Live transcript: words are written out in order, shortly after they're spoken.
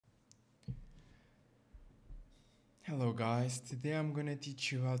Hello guys, today I'm gonna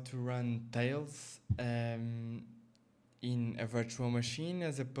teach you how to run Tails in a virtual machine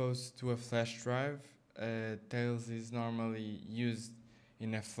as opposed to a flash drive. Tails is normally used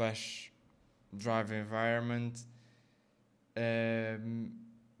in a flash drive environment, um,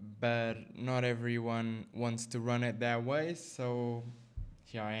 but not everyone wants to run it that way, so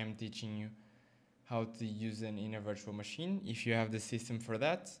here I am teaching you how to use it in a virtual machine if you have the system for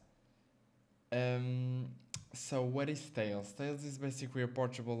that. So what is Tails? Tails is basically a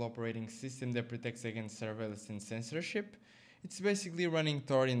portable operating system that protects against surveillance and censorship. It's basically running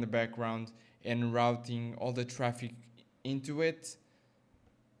Tor in the background and routing all the traffic into it.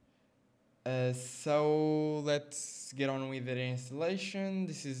 So let's get on with the installation.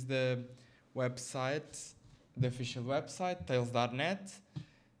 This is the website, the official website, tails.net.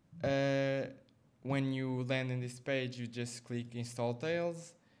 When you land in this page, you just click install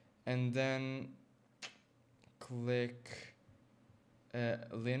Tails and then click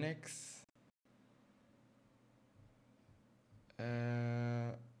Linux,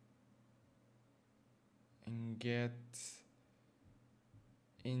 and get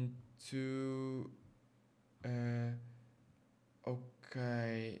into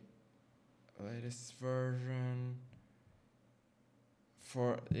okay, latest version.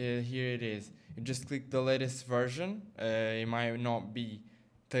 For here it is. You just click the latest version. It might not be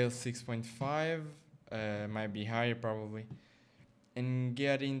Tails 6.5. Might be higher probably, and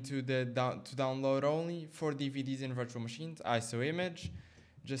get into the to download only for DVDs and virtual machines ISO image.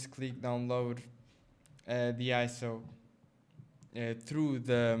 Just click download the ISO through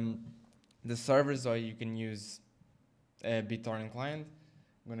the servers, or you can use BitTorrent client.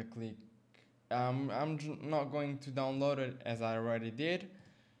 I'm gonna click. I'm not going to download it as I already did.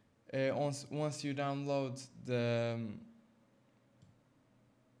 Once you download the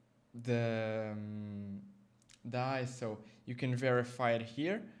ISO, you can verify it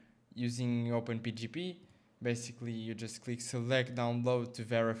here using OpenPGP. Basically, you just click select download to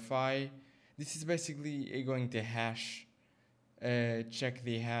verify. This is basically going to hash, check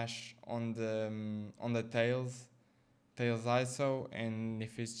the hash on the Tails ISO, and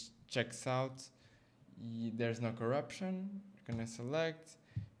if it checks out, there's no corruption. You're gonna select.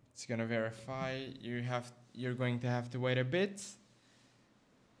 It's gonna verify. You're going to have to wait a bit.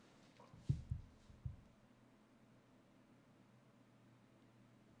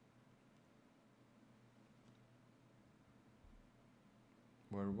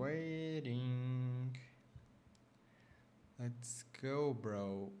 We're waiting. Let's go,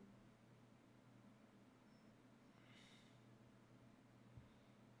 bro.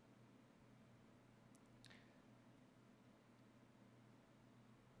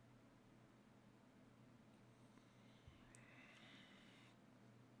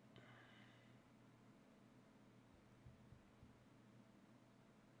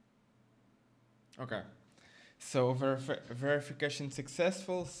 Okay. So verification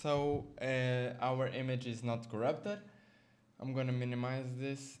successful. So our image is not corrupted. I'm gonna minimize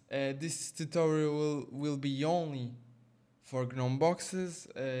this. This tutorial will be only for Gnome boxes.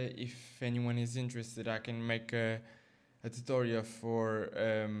 If anyone is interested, I can make a tutorial for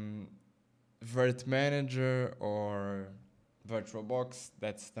Vert Manager or VirtualBox.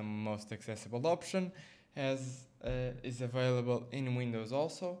 That's the most accessible option, as is available in Windows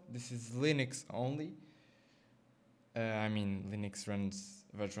also. This is Linux only. I mean, Linux runs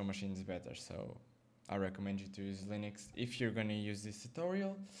virtual machines better, so I recommend you to use Linux if you're gonna use this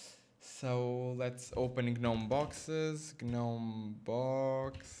tutorial. So let's open Gnome boxes. Gnome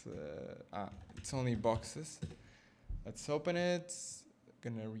box. It's only boxes. Let's open it.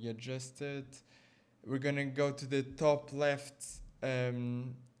 Gonna readjust it. We're gonna go to the top left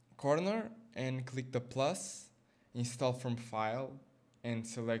corner and click the plus, install from file, and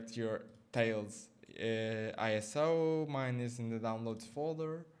select your Tails ISO. Mine is in the downloads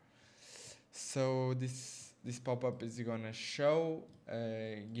folder. So this pop-up is gonna show.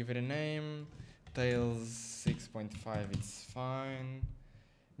 Give it a name. Tails 6.5. It's fine.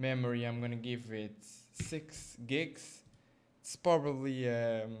 Memory, I'm gonna give it 6 gigs. It's probably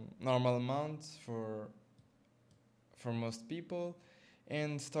a normal amount for most people.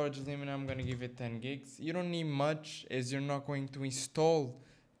 And storage limit, I'm gonna give it 10 gigs. You don't need much, as you're not going to install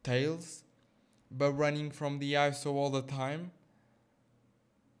Tails, but running from the ISO all the time.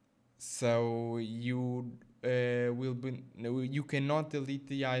 So you you cannot delete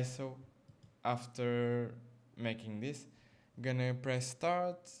the ISO after making this. I'm gonna press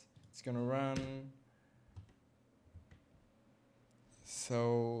start. It's gonna run.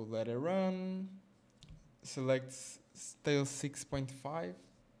 So let it run. Select Tails 6.5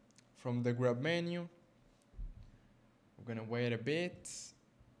 from the grub menu. We're gonna wait a bit.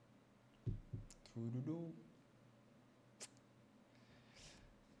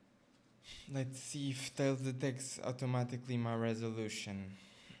 Let's see if Tails detects automatically my resolution.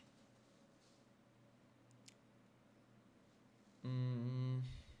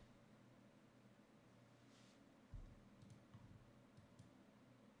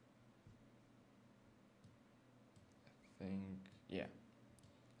 I think, yeah.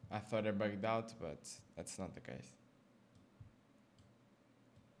 I thought I bugged out, but that's not the case.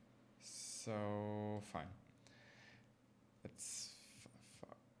 So, fine. Let's,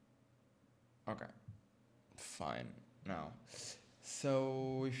 okay. Fine, now.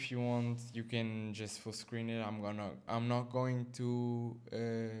 So, if you want, you can just full screen it. I'm not going to,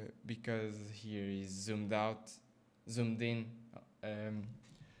 because here is zoomed in.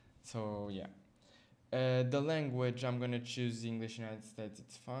 So, yeah. The language, I'm gonna choose English United States,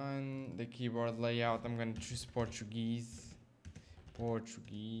 it's fine. The keyboard layout, I'm gonna choose Portuguese.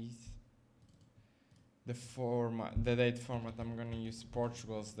 The date format, I'm gonna use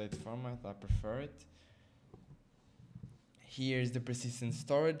Portugal's date format, I prefer it. Here's the persistent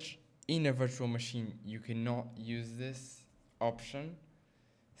storage. In a virtual machine, you cannot use this option,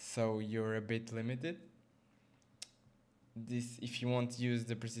 so you're a bit limited. This, if you want to use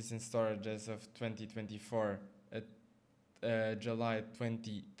the persistent storage as of 2024 at July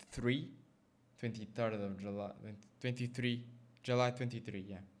 23rd of July 23, July 23,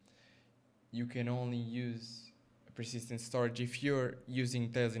 yeah. You can only use persistent storage if you're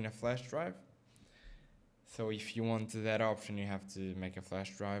using Tails in a flash drive. So if you want that option, you have to make a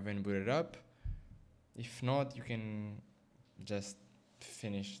flash drive and boot it up. If not, you can just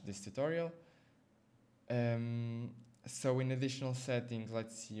finish this tutorial. So in additional settings,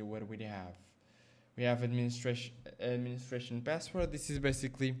 let's see what we have. We have administration password. This is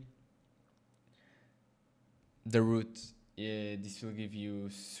basically the root. This will give you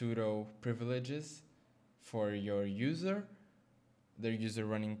pseudo privileges for your user. The user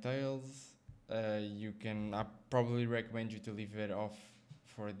running Tails. I probably recommend you to leave it off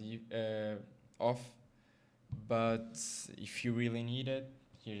for the off. But if you really need it,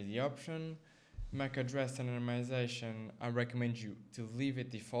 here's the option. MAC address anonymization, I recommend you to leave it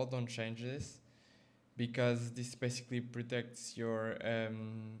default, don't change this, because this basically protects your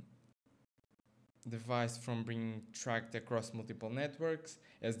device from being tracked across multiple networks,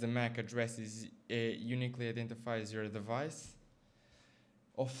 as the MAC address uniquely identifies your device.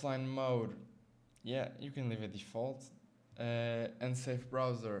 Offline mode, yeah, you can leave it default. Unsafe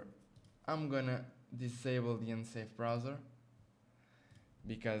browser, I'm gonna disable the unsafe browser,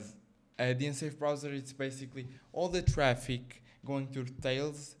 because the unsafe browser, it's basically all the traffic going through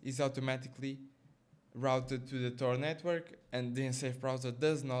Tails is automatically routed to the Tor network, and the unsafe browser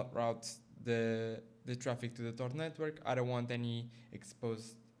does not route the traffic to the Tor network. I don't want any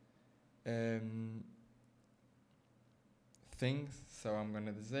exposed things, so I'm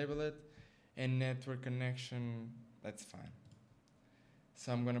gonna disable it. And network connection, that's fine.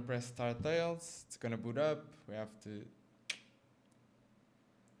 So I'm gonna press start Tails, it's gonna boot up, we have to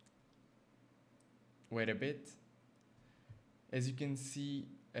wait a bit. As you can see,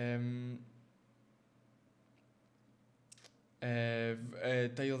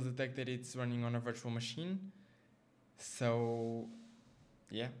 Tails detected it's running on a virtual machine. So,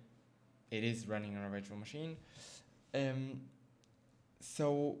 yeah, it is running on a virtual machine.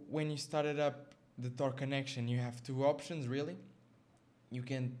 So when you started up the Tor connection, you have two options really. You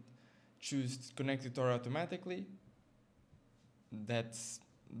can choose to connect to Tor automatically. That's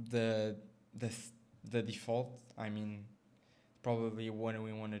the default, I mean, probably what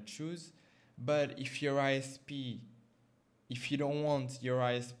we want to choose. But if your ISP, if you don't want your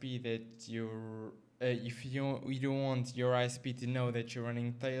ISP that you're, if you don't want your ISP to know that you're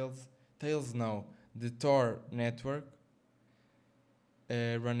running Tails no, the Tor network,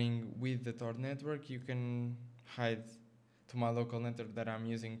 running with the Tor network, you can hide to my local network that I'm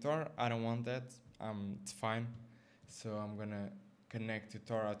using Tor. I don't want that, it's fine. So I'm gonna connect to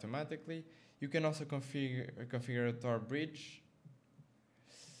Tor automatically. You can also configure a Tor bridge.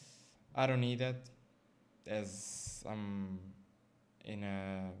 I don't need that, as I'm in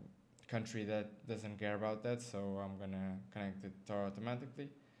a country that doesn't care about that, so I'm gonna connect to Tor automatically.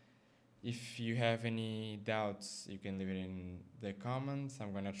 If you have any doubts, you can leave it in the comments.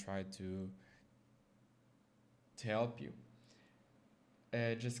 I'm gonna try to help you.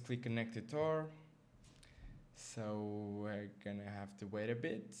 Just click connect to Tor. So we're gonna have to wait a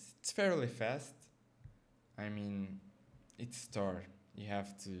bit. It's fairly fast. I mean, it's Tor. You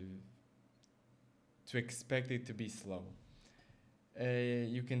have to expect it to be slow.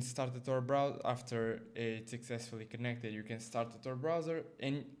 You can start the Tor browser after it's successfully connected. You can start the Tor browser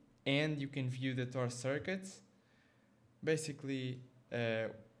and you can view the Tor circuits, basically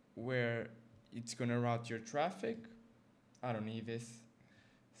where it's gonna route your traffic. I don't need this,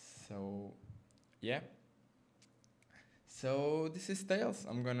 so yeah. So this is Tails.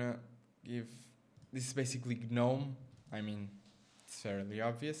 I'm gonna give, this is basically Gnome. I mean, it's fairly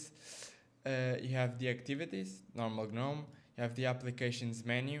obvious. You have the activities, normal Gnome. You have the applications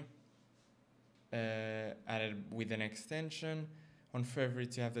menu, added with an extension. On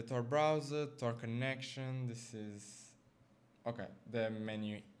favorites, you have the Tor browser, Tor connection. This is, okay, the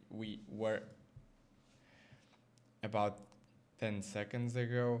menu we were about 10 seconds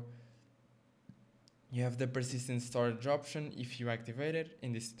ago. You have the persistent storage option if you activate it.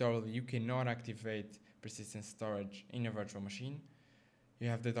 In this tutorial, you cannot activate persistent storage in a virtual machine. You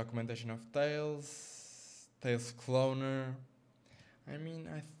have the documentation of Tails, Tails cloner. I mean,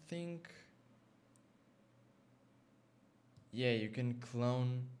 I think, yeah, you can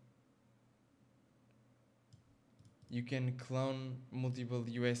clone multiple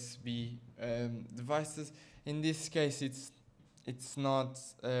USB devices. In this case, it's not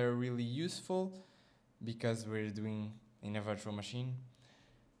really useful because we're doing in a virtual machine.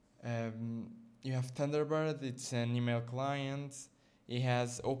 You have Thunderbird. It's an email client. It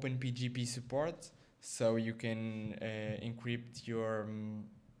has OpenPGP support, so you can encrypt your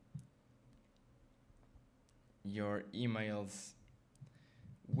emails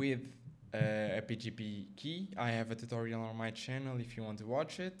with a PGP key. I have a tutorial on my channel if you want to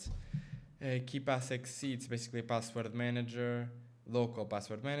watch it. KeePassXC, it's basically a password manager, local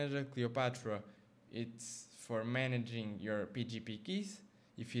password manager. Cleopatra, it's for managing your PGP keys.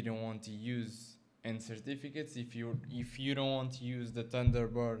 If you don't want to use end certificates, if you don't want to use the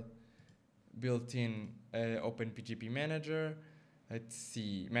Thunderbird built-in OpenPGP manager. Let's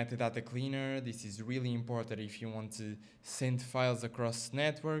see, metadata cleaner. This is really important if you want to send files across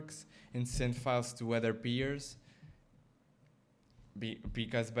networks and send files to other peers.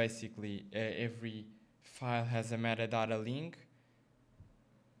 Because basically every file has a metadata link,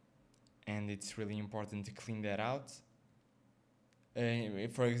 and it's really important to clean that out.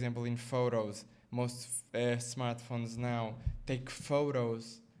 For example, in photos, most smartphones now take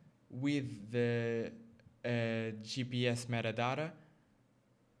photos with the GPS metadata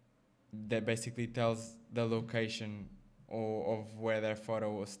that basically tells the location of where their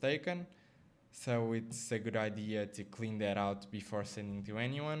photo was taken. So it's a good idea to clean that out before sending to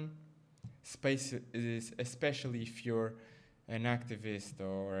anyone. Especially if you're an activist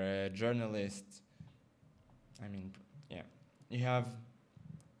or a journalist. I mean, yeah. You have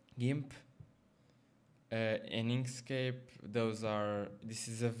GIMP and Inkscape. This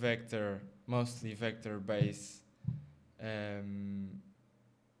is a vector, mostly vector-based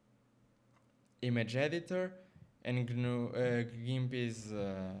image editor, and GIMP is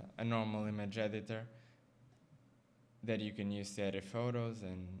a normal image editor that you can use to edit photos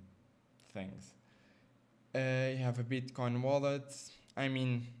and things. You have a Bitcoin wallet. I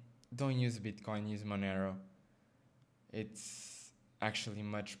mean, don't use Bitcoin, use Monero. It's actually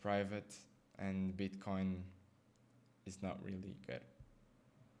much private, and Bitcoin is not really good.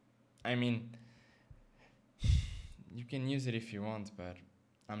 I mean, you can use it if you want, but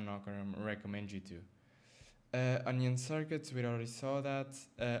I'm not gonna recommend you to. Onion circuits, we already saw that.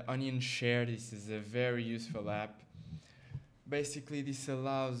 Onion Share, this is a very useful app. Basically, this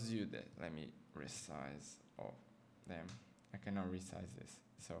allows you that, let me resize. Oh, damn, I cannot resize this.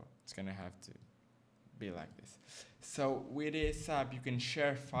 So it's gonna have to be like this. So with this app, you can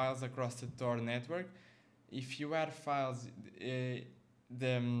share files across the Tor network. If you add files, the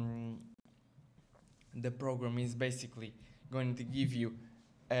program is basically going to give you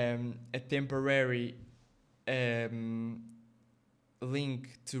a temporary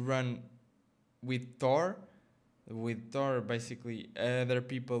link to run with Tor. With Tor, basically, other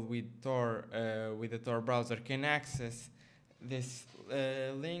people with Tor, with the Tor browser, can access this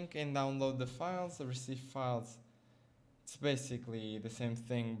link and download the files, receive files. It's basically the same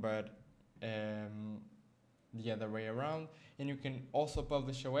thing, but the other way around. And you can also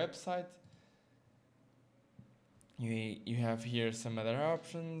publish a website. You have here some other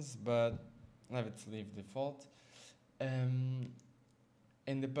options, but let's leave default. In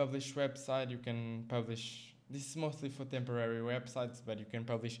the published website, you can publish, this is mostly for temporary websites, but you can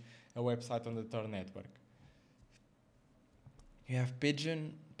publish a website on the Tor network. You have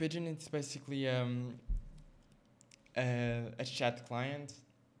Pigeon. Pigeon, it's basically a chat client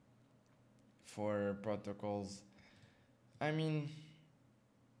for protocols. I mean,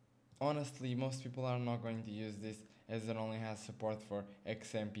 honestly, most people are not going to use this, as it only has support for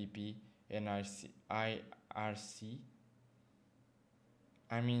XMPP and IRC.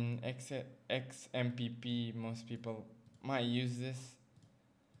 I mean, XMPP, most people might use this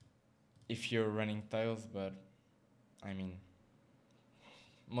if you're running Tails, but I mean,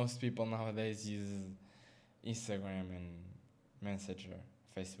 most people nowadays use Instagram and Messenger,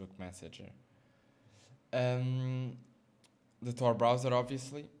 Facebook Messenger. The Tor browser,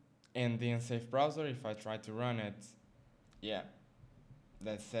 obviously, and the unsafe browser. If I try to run it, yeah,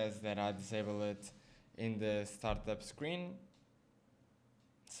 that says that I disable it in the startup screen,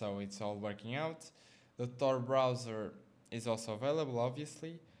 so it's all working out. The Tor browser is also available,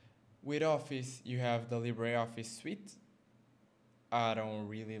 obviously. With Office, you have the LibreOffice suite. I don't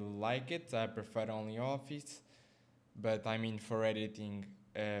really like it. I prefer only Office, but I mean, for editing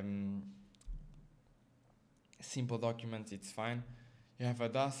simple documents, it's fine. You have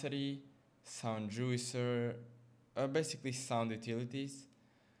Audacity, Sound Juicer, basically sound utilities.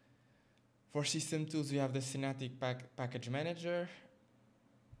 For system tools, you have the Synaptic Package Manager.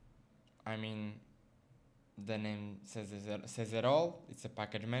 I mean, the name says it all. It's a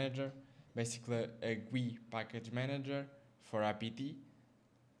package manager, basically a GUI package manager for apt.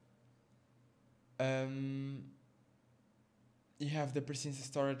 You have the persistent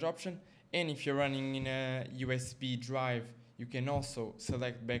storage option, and if you're running in a USB drive, you can also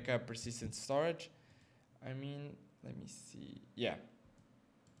select backup persistent storage. I mean, let me see. Yeah,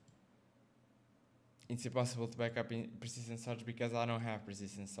 it's impossible to backup in persistent storage because I don't have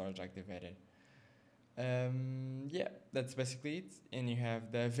persistent storage activated. Yeah, that's basically it. And you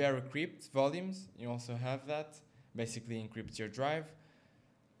have the VeryCrypt volumes. You also have that. Basically encrypts your drive.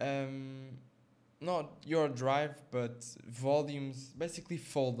 Not your drive, but volumes, basically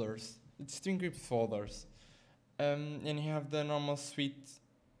folders. It's to encrypt folders. And you have the normal suite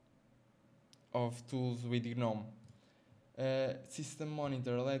of tools with Gnome. System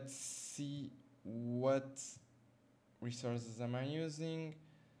monitor, let's see what resources am I using.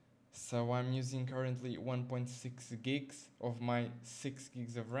 So I'm using currently 1.6 gigs of my 6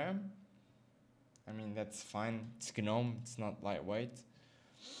 gigs of RAM. I mean, that's fine. It's Gnome, it's not lightweight.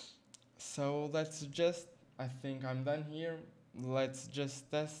 So let's just, I think I'm done here. Let's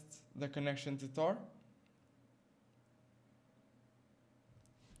just test the connection to Tor.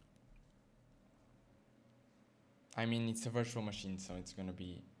 I mean, it's a virtual machine, so it's gonna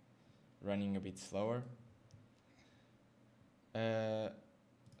be running a bit slower.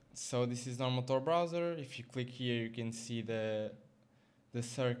 So this is normal Tor browser. If you click here, you can see the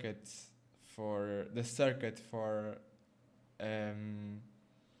circuit for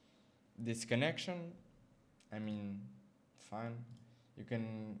this connection. I mean, fine. You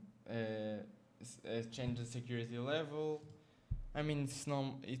can change the security level. I mean,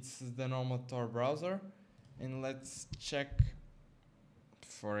 it's the normal Tor browser. And let's check,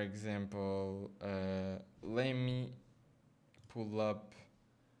 for example, let me pull up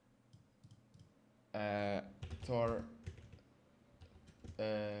Tor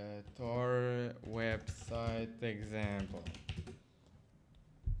website example.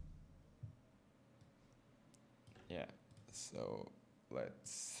 Yeah, so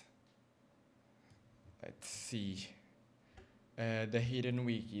let's see the hidden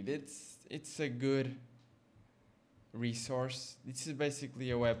wiki. It's a good resource. This is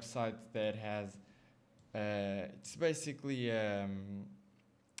basically a website that has it's basically an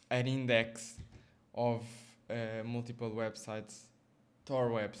index of multiple websites, Tor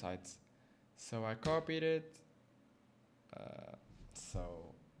websites. So I copied it.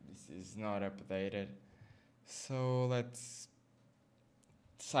 So this is not updated. So let's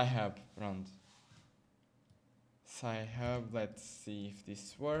Sci-Hub run. Sci-Hub. Let's see if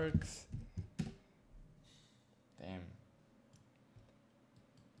this works. Damn.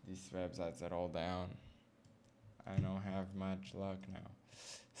 These websites are all down. I don't have much luck now.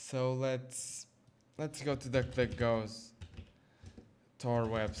 So let's go to the DuckDuckGo's Tor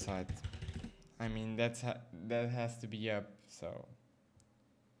website. I mean, that has to be up. So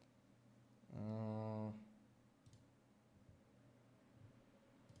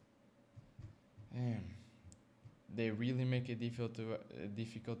damn. They really make it difficult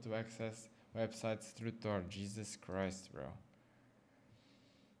to access websites through Tor. Jesus Christ, bro.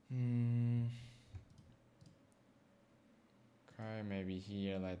 Okay, maybe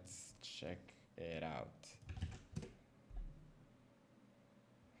here. Let's check it out.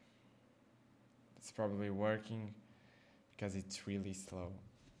 It's probably working because it's really slow.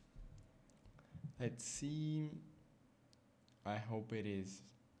 Let's see. I hope it is.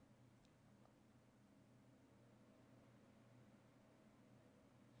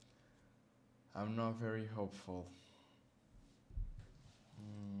 I'm not very hopeful.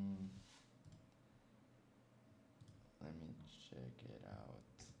 Hmm. Let me check it out.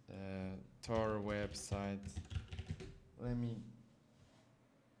 Tor website. Let me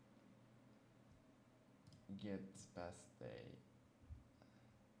get past day.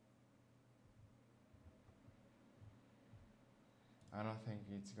 I don't think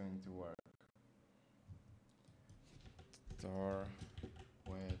it's going to work. Tor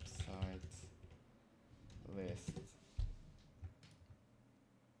website list.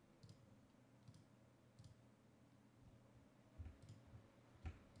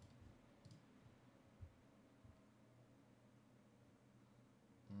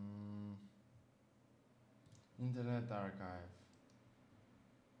 Internet archive.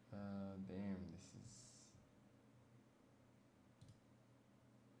 Damn, this is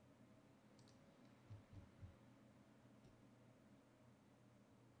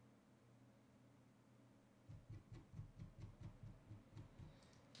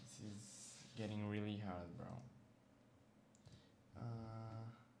getting really hard, bro.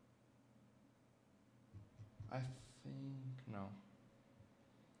 I think no.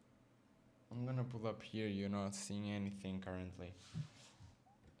 I'm gonna pull up here. You're not seeing anything currently.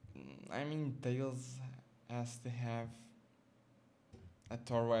 I mean, Tails has to have a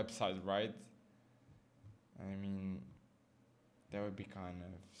Tor website, right? I mean, that would be kind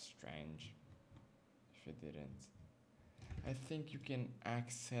of strange if it didn't. I think you can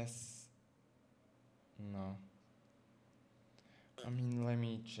access. No. I mean, let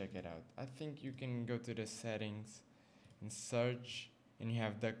me check it out. I think you can go to the settings and search, and you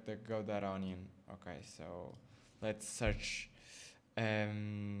have DuckDuckGo.onion. Okay, so let's search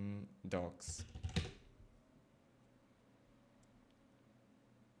dogs.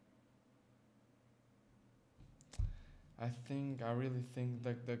 I really think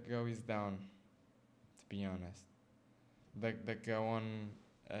DuckDuckGo is down, to be honest. DuckDuckGo on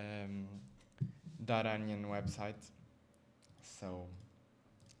 .onion website. So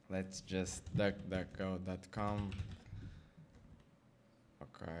let's just duckduckgo.com.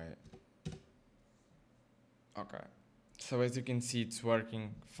 Okay. So as you can see, it's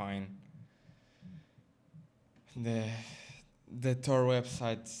working fine. The Tor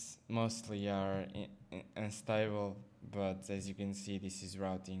websites mostly are unstable, but as you can see, this is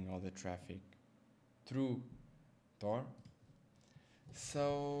routing all the traffic through Tor.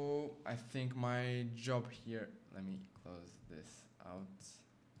 So I think my job here, let me close this out.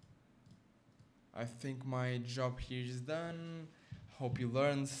 I think my job here is done. Hope you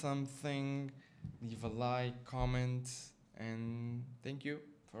learned something. Leave a like, comment, and thank you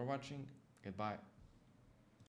for watching. Goodbye.